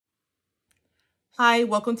Hi,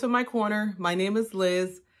 welcome to my corner. My name is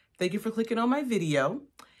Liz. Thank you for clicking on my video.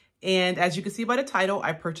 And as you can see by the title,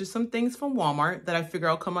 I purchased some things from Walmart that I figure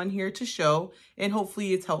I'll come on here to show, and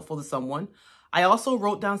hopefully it's helpful to someone. I also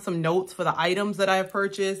wrote down some notes for the items that I have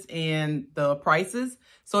purchased and the prices.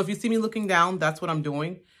 So if you see me looking down, that's what I'm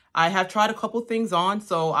doing. I have tried a couple things on,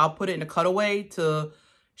 so I'll put it in a cutaway to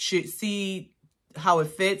see how it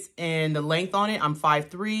fits and the length on it. I'm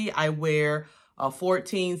 5'3". I wear a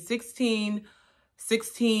 14, 16,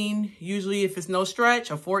 usually if it's no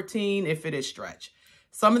stretch, a 14 if it is stretch.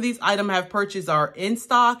 Some of these items I have purchased are in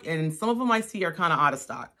stock, and some of them I see are kind of out of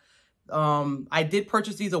stock. I did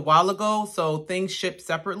purchase these a while ago, so things ship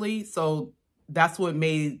separately. So that's what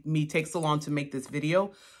made me take so long to make this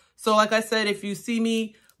video. So like I said, if you see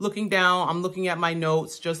me looking down, I'm looking at my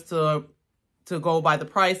notes just to go by the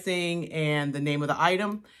pricing and the name of the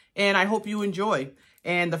item. And I hope you enjoy.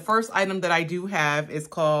 And the first item that I do have is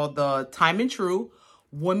called the Time and True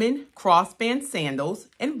Women Crossband Sandals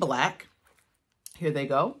in black. Here they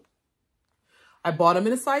go. I bought them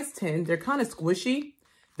in a size 10. They're kind of squishy.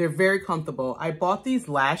 They're very comfortable. I bought these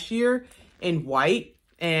last year in white,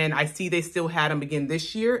 and I see they still had them again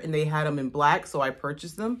this year, and they had them in black, so I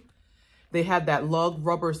purchased them. They have that lug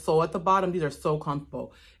rubber sole at the bottom. These are so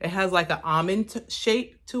comfortable. It has like an almond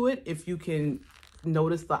shape to it, if you can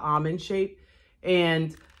notice the almond shape.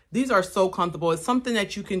 And these are so comfortable. It's something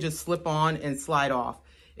that you can just slip on and slide off.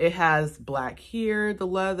 It has black here, the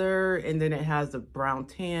leather, and then it has the brown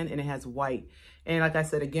tan, and it has white. And like I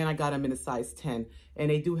said, again, I got them in a size 10. And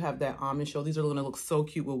they do have that almond shell. These are going to look so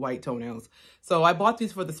cute with white toenails. So I bought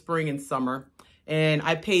these for the spring and summer. And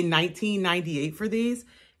I paid $19.98 for these.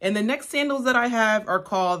 And the next sandals that I have are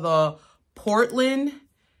called the Portland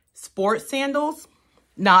Sport Sandals.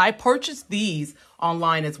 Now, I purchased these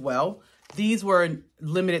online as well. These were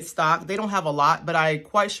limited stock. They don't have a lot, but I'm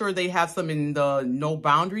quite sure they have some in the No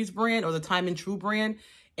Boundaries brand or the Time and True brand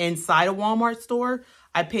inside a Walmart store.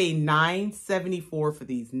 I paid $9.74 for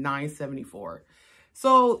these, $9.74.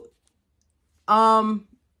 So,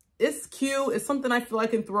 it's cute. It's something I feel I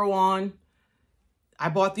can throw on. I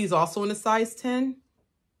bought these also in a size 10,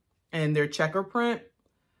 and they're checker print.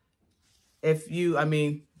 If you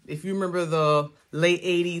remember the late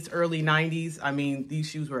 80s, early 90s, I mean, these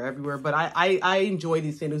shoes were everywhere. But I enjoy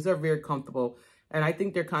these sandals. They're very comfortable. And I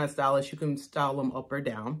think they're kind of stylish. You can style them up or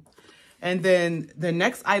down. And then the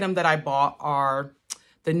next item that I bought are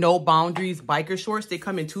the No Boundaries biker shorts. They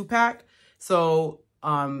come in 2-pack. So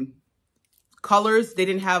colors, they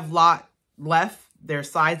didn't have a lot left. Their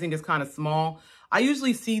sizing is kind of small. I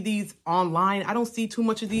usually see these online. I don't see too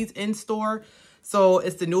much of these in store. So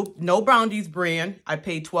it's the No Boundaries brand. I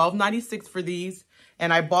paid $12.96 for these.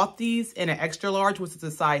 And I bought these in an extra large, which is a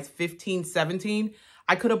size 15, 17.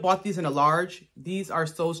 I could have bought these in a large. These are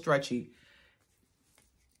so stretchy.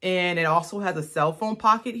 And it also has a cell phone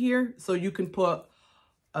pocket here. So you can put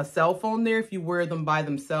a cell phone there if you wear them by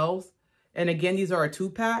themselves. And again, these are a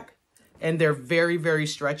 2-pack. And they're very, very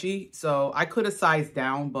stretchy. So I could have sized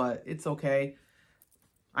down, but it's okay.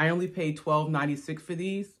 I only paid $12.96 for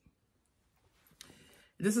these.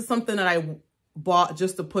 This is something that I bought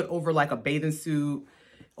just to put over like a bathing suit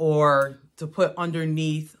or to put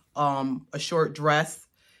underneath a short dress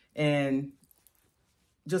and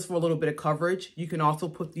just for a little bit of coverage. You can also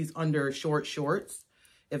put these under short shorts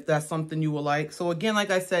if that's something you will like. So again,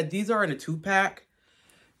 like I said, these are in a 2-pack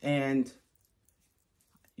and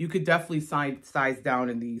you could definitely size down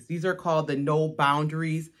in these. These are called the No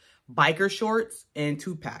Boundaries biker shorts in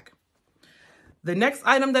 2-pack. The next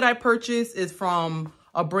item that I purchased is from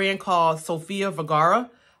a brand called Sofia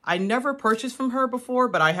Vergara. I never purchased from her before,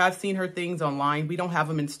 but I have seen her things online. We don't have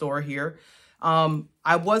them in store here.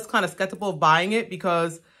 I was kind of skeptical of buying it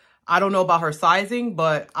because I don't know about her sizing,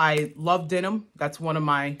 but I love denim. That's one of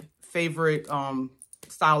my favorite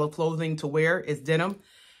style of clothing to wear is denim.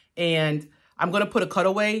 And I'm going to put a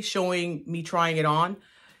cutaway showing me trying it on.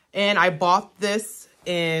 And I bought this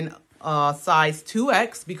in size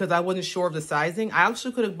 2X because I wasn't sure of the sizing. I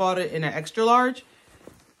actually could have bought it in an extra large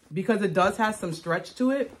because it does have some stretch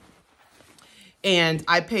to it. And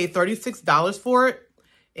I paid $36 for it.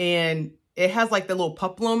 And it has like the little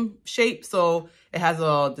peplum shape. So it has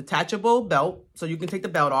a detachable belt. So you can take the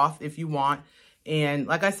belt off if you want. And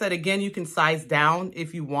like I said, again, you can size down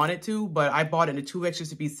if you wanted to. But I bought it in a 2X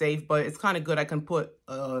just to be safe. But it's kind of good. I can put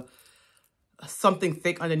something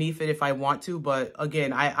thick underneath it if I want to. But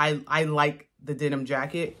again, I like the denim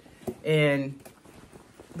jacket. And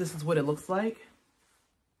this is what it looks like.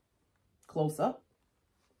 Close up.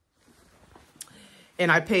 And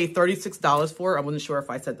I paid $36 for it. I wasn't sure if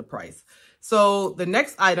I said the price. So the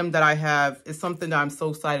next item that I have is something that I'm so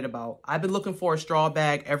excited about. I've been looking for a straw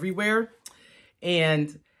bag everywhere.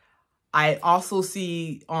 And I also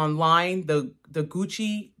see online the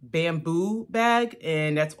Gucci bamboo bag,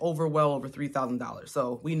 and that's well over $3,000.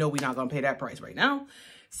 So we know we're not going to pay that price right now.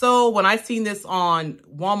 So when I seen this on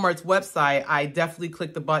Walmart's website, I definitely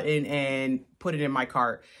clicked the button and put it in my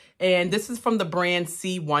cart. And this is from the brand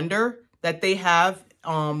Sea Wonder that they have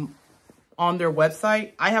on their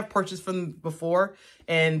website. I have purchased from them before,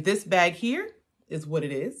 and this bag here is what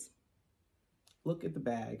it is. Look at the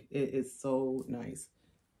bag. It is so nice.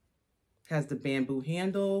 It has the bamboo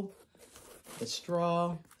handle, the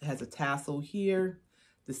straw. It has a tassel here,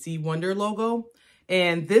 the Sea Wonder logo.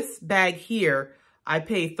 And this bag here, I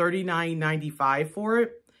paid $39.95 for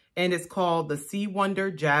it. And it's called the Sea Wonder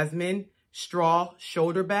Jasmine Straw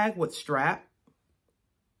Shoulder Bag with strap.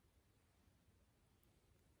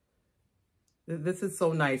 This is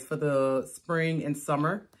so nice for the spring and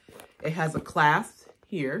summer. It has a clasp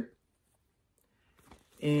here.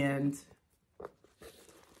 And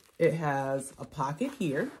it has a pocket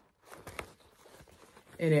here.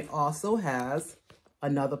 And it also has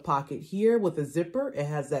another pocket here with a zipper. It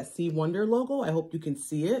has that Sea Wonder logo. I hope you can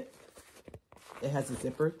see it. It has a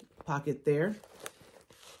zipper pocket there.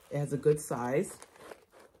 It has a good size.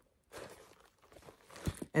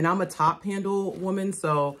 And I'm a top handle woman,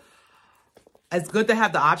 so it's good to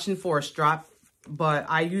have the option for a strap, but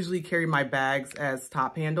I usually carry my bags as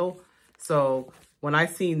top handle. So when I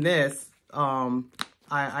seen this,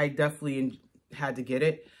 I definitely had to get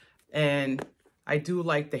it. And I do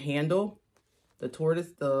like the handle, the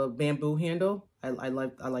tortoise, the bamboo handle. I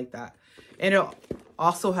like that. And it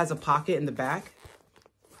also has a pocket in the back.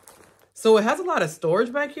 So it has a lot of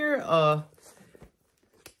storage back here.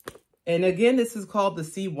 And again, this is called the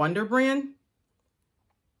Sea Wonder brand.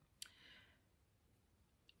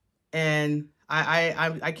 And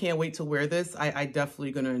I can't wait to wear this. I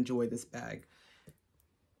definitely gonna enjoy this bag.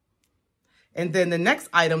 And then the next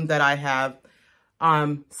item that I have,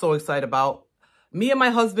 I'm so excited about. Me and my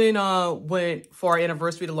husband went for our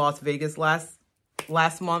anniversary to Las Vegas last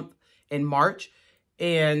month in March,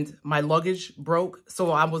 and my luggage broke.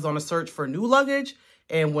 So I was on a search for new luggage.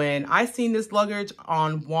 And when I seen this luggage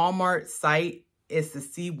on Walmart site, it's the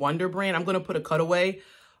Sea Wonder brand. I'm going to put a cutaway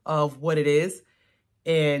of what it is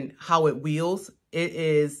and how it wheels. It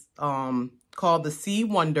is called the Sea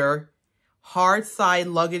Wonder Hard Side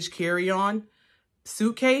Luggage Carry-On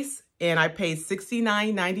Suitcase. And I paid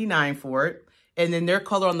 $69.99 for it. And then their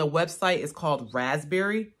color on the website is called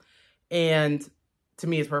Raspberry. And to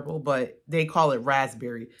me, it's purple, but they call it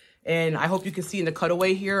Raspberry. And I hope you can see in the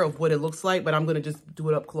cutaway here of what it looks like, but I'm going to just do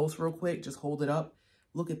it up close real quick. Just hold it up.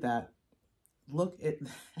 Look at that. Look at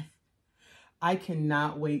that. I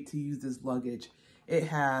cannot wait to use this luggage. It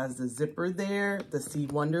has the zipper there, the Sea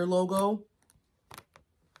Wonder logo.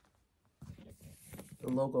 The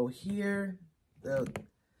logo here.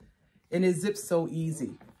 And it zips so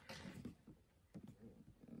easy.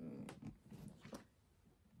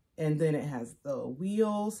 And then it has the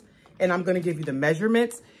wheels. And I'm going to give you the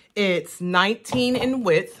measurements. It's 19 in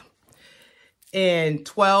width and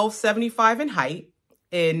 12.75 in height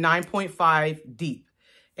and 9.5 deep.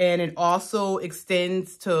 And it also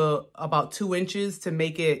extends to about 2 inches to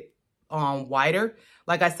make it wider.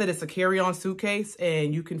 Like I said, it's a carry-on suitcase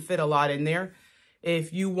and you can fit a lot in there.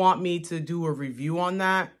 If you want me to do a review on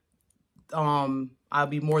that, I'll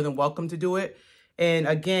be more than welcome to do it. And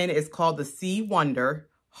again, it's called the Sea Wonder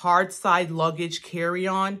Hard Side Luggage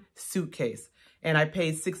Carry-On Suitcase. And I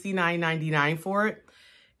paid $69.99 for it.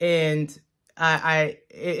 And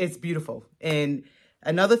it's beautiful. And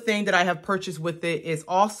another thing that I have purchased with it is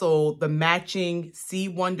also the matching Sea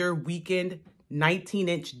Wonder Weekend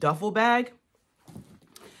 19-inch duffel bag.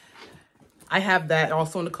 I have that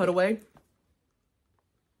also in the cutaway.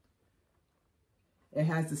 It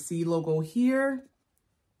has the Sea logo here.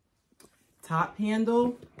 Top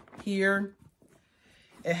handle here.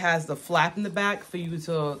 It has the flap in the back for you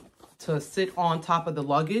to sit on top of the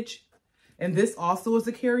luggage. And this also is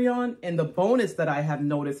a carry-on. And the bonus that I have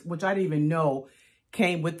noticed, which I didn't even know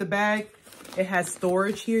came with the bag, it has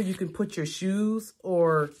storage here. You can put your shoes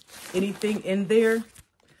or anything in there.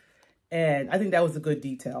 And I think that was a good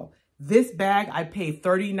detail. This bag I paid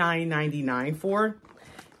 $39.99 for,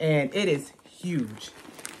 and it is huge.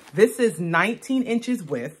 This is 19 inches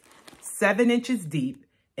width, 7 inches deep,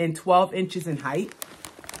 and 12 inches in height.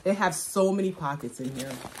 It has so many pockets in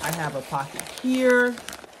here. I have a pocket here,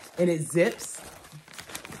 and it zips.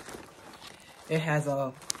 It has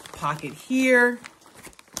a pocket here,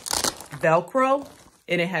 Velcro,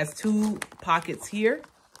 and it has 2 pockets here.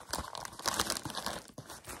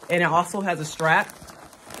 And it also has a strap.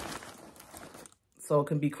 So it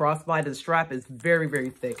can be crossbody. The strap is very, very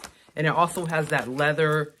thick. And it also has that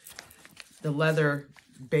leather, the leather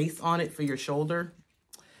base on it for your shoulder.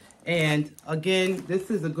 And again,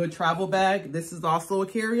 this is a good travel bag. This is also a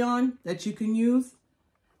carry-on that you can use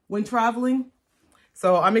when traveling.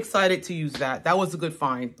 So I'm excited to use that. That was a good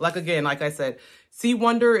find. Like I said, Sea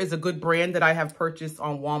Wonder is a good brand that I have purchased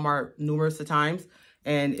on Walmart numerous of times,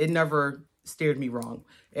 and it never steered me wrong.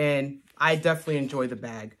 And I definitely enjoy the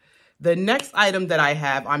bag. The next item that I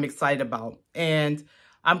have, I'm excited about, and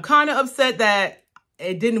I'm kind of upset that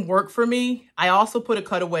it didn't work for me. I also put a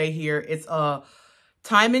cutaway here. It's a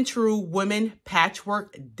Time and True women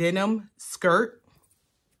patchwork denim skirt.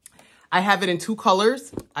 I have it in 2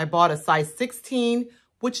 colors. I bought a size 16,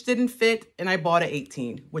 which didn't fit, and I bought an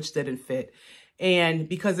 18, which didn't fit. And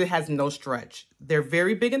because it has no stretch. They're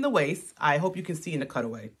very big in the waist. I hope you can see in the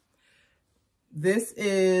cutaway. This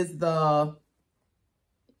is the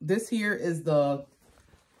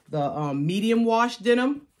medium wash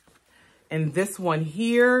denim. And this one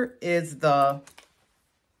here is the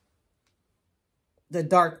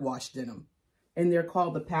dark wash denim. And they're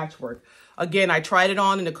called the patchwork. Again, I tried it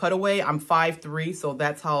on in the cutaway. I'm 5'3", so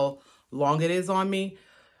that's how long it is on me.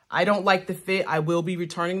 I don't like the fit. I will be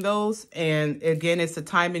returning those. And again, it's a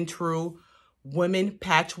Time and True women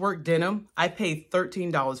patchwork denim. I paid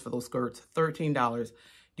 $13 for those skirts. $13.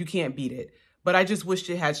 You can't beat it. But I just wish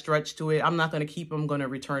it had stretch to it. I'm not going to keep them. I'm going to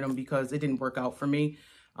return them because it didn't work out for me.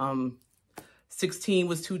 16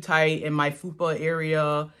 was too tight in my fupa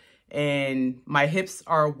area. And my hips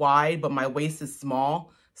are wide, but my waist is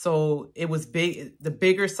small. So it was big. The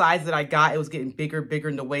bigger size that I got, it was getting bigger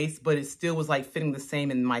in the waist, but it still was like fitting the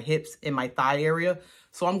same in my hips, in my thigh area.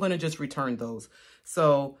 So I'm going to just return those.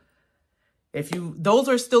 So those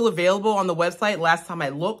are still available on the website last time I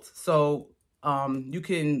looked. So you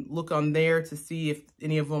can look on there to see if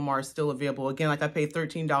any of them are still available. Again, like I paid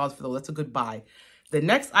 $13 for those. That's a good buy. The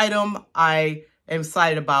next item I am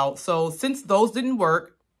excited about. So since those didn't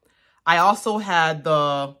work, I also had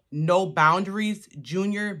the No Boundaries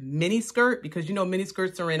Junior mini skirt because, you know, mini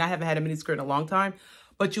skirts are in. I haven't had a mini skirt in a long time.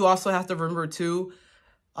 But you also have to remember, too,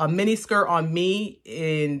 a mini skirt on me,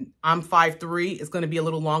 and I'm 5'3", is going to be a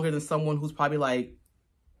little longer than someone who's probably like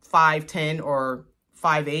 5'10" or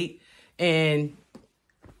 5'8". And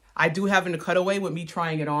I do have in a cutaway with me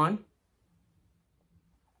trying it on.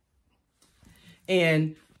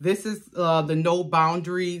 And this is the No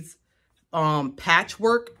Boundaries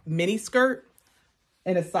patchwork mini skirt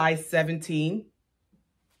in a size 17.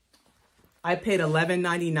 I paid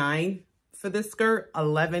 $11.99 for this skirt.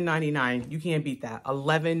 $11.99. You can't beat that.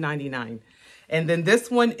 $11.99. And then this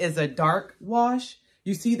one is a dark wash.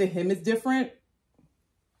 You see the hem is different.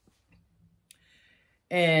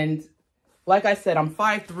 And like I said, I'm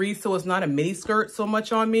 5'3", so it's not a mini skirt so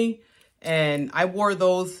much on me. And I wore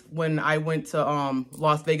those when I went to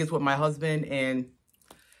Las Vegas with my husband, and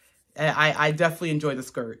I definitely enjoy the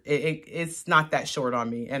skirt. It's not that short on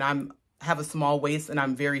me, and I have a small waist, and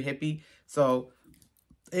I'm very hippie, so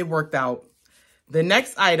it worked out. The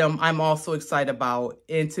next item I'm also excited about,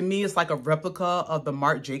 and to me, it's like a replica of the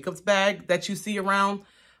Marc Jacobs bag that you see around.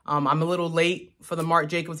 I'm a little late for the Marc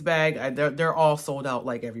Jacobs bag. They're all sold out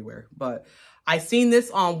like everywhere, but I seen this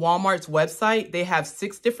on Walmart's website. They have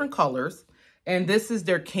 6 different colors, and this is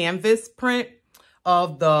their canvas print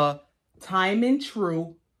of the Time and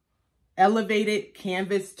True elevated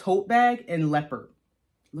canvas tote bag in leopard.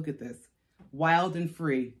 Look at this. Wild and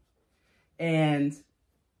free. And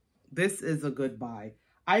this is a good buy.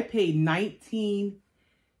 I paid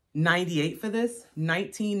 $19.98 for this.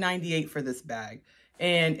 $19.98 for this bag.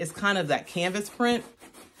 And it's kind of that canvas print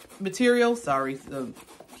material. Sorry, the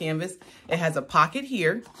canvas. It has a pocket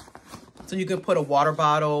here. So you can put a water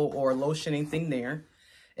bottle or lotion, anything there.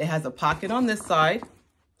 It has a pocket on this side.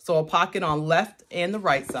 So a pocket on left and the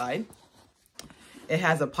right side. It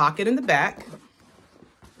has a pocket in the back.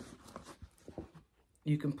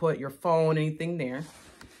 You can put your phone, anything there.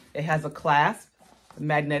 It has a clasp, a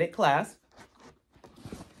magnetic clasp.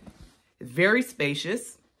 It's very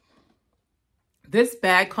spacious. This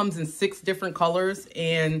bag comes in 6 different colors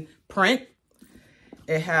and print.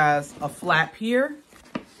 It has a flap here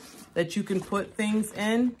that you can put things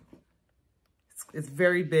in. It's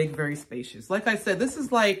very big, very spacious. Like I said, this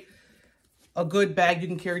is like a good bag you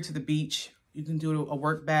can carry to the beach. You can do a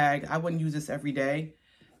work bag. I wouldn't use this every day.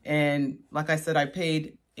 And like I said, I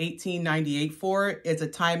paid $18.98 for it. It's a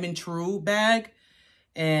Time and True bag,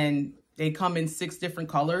 and they come in 6 different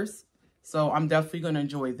colors. So I'm definitely going to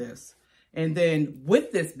enjoy this. And then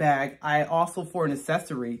with this bag, I also, for an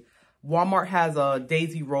accessory, Walmart has a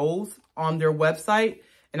Daisy Rose on their website,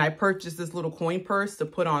 And I purchased this little coin purse to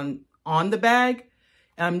put on the bag.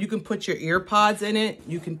 You can put your ear pods in it.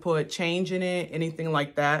 You can put change in it, anything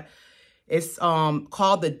like that. It's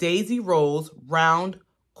called the Daisy Rose Round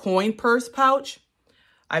Coin Purse Pouch.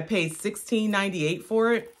 I paid $16.98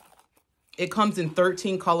 for it. It comes in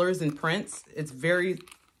 13 colors and prints. It's very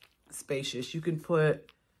spacious. You can put,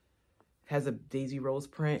 has a Daisy Rose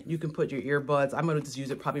print. You can put your earbuds. I'm going to just use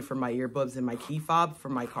it probably for my earbuds and my key fob for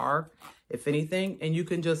my car, if anything. And you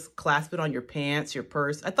can just clasp it on your pants, your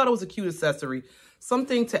purse. I thought it was a cute accessory.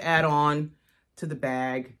 Something to add on to the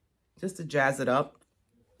bag, just to jazz it up.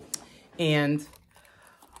 And,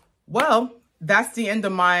 well, that's the end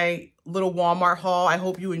of my little Walmart haul. I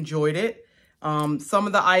hope you enjoyed it. Some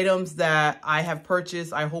of the items that I have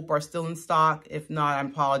purchased, I hope are still in stock. If not, I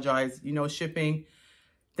apologize. You know, shipping,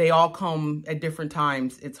 they all come at different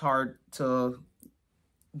times. It's hard to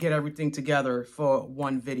get everything together for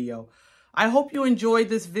one video. I hope you enjoyed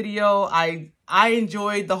this video. I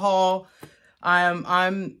enjoyed the haul.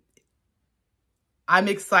 I'm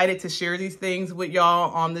excited to share these things with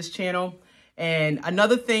y'all on this channel. And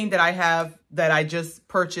another thing that I have that I just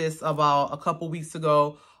purchased about a couple weeks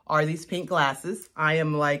ago are these pink glasses. I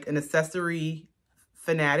am like an accessory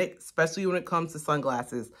fanatic, especially when it comes to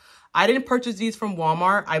sunglasses. I didn't purchase these from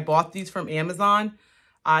Walmart. I bought these from Amazon.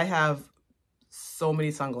 I have so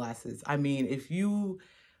many sunglasses. I mean, if you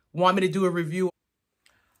want me to do a review,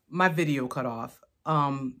 my video cut off.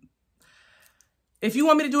 If you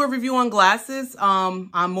want me to do a review on glasses,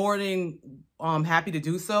 I'm more than happy to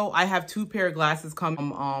do so. I have 2 pair of glasses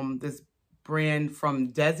coming from this brand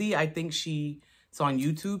from Desi. I think it's on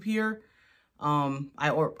YouTube here. I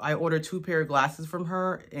ordered 2 pair of glasses from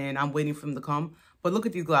her, and I'm waiting for them to come. But look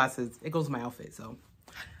at these glasses. It goes with my outfit, so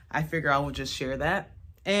I figure I will just share that.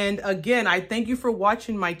 And again, I thank you for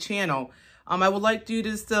watching my channel. I would like you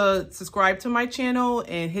to subscribe to my channel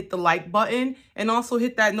and hit the like button, and also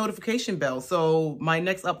hit that notification bell. So my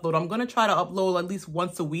next upload, I'm going to try to upload at least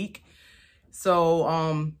once a week.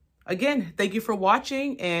 So again, thank you for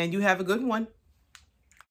watching, and you have a good one.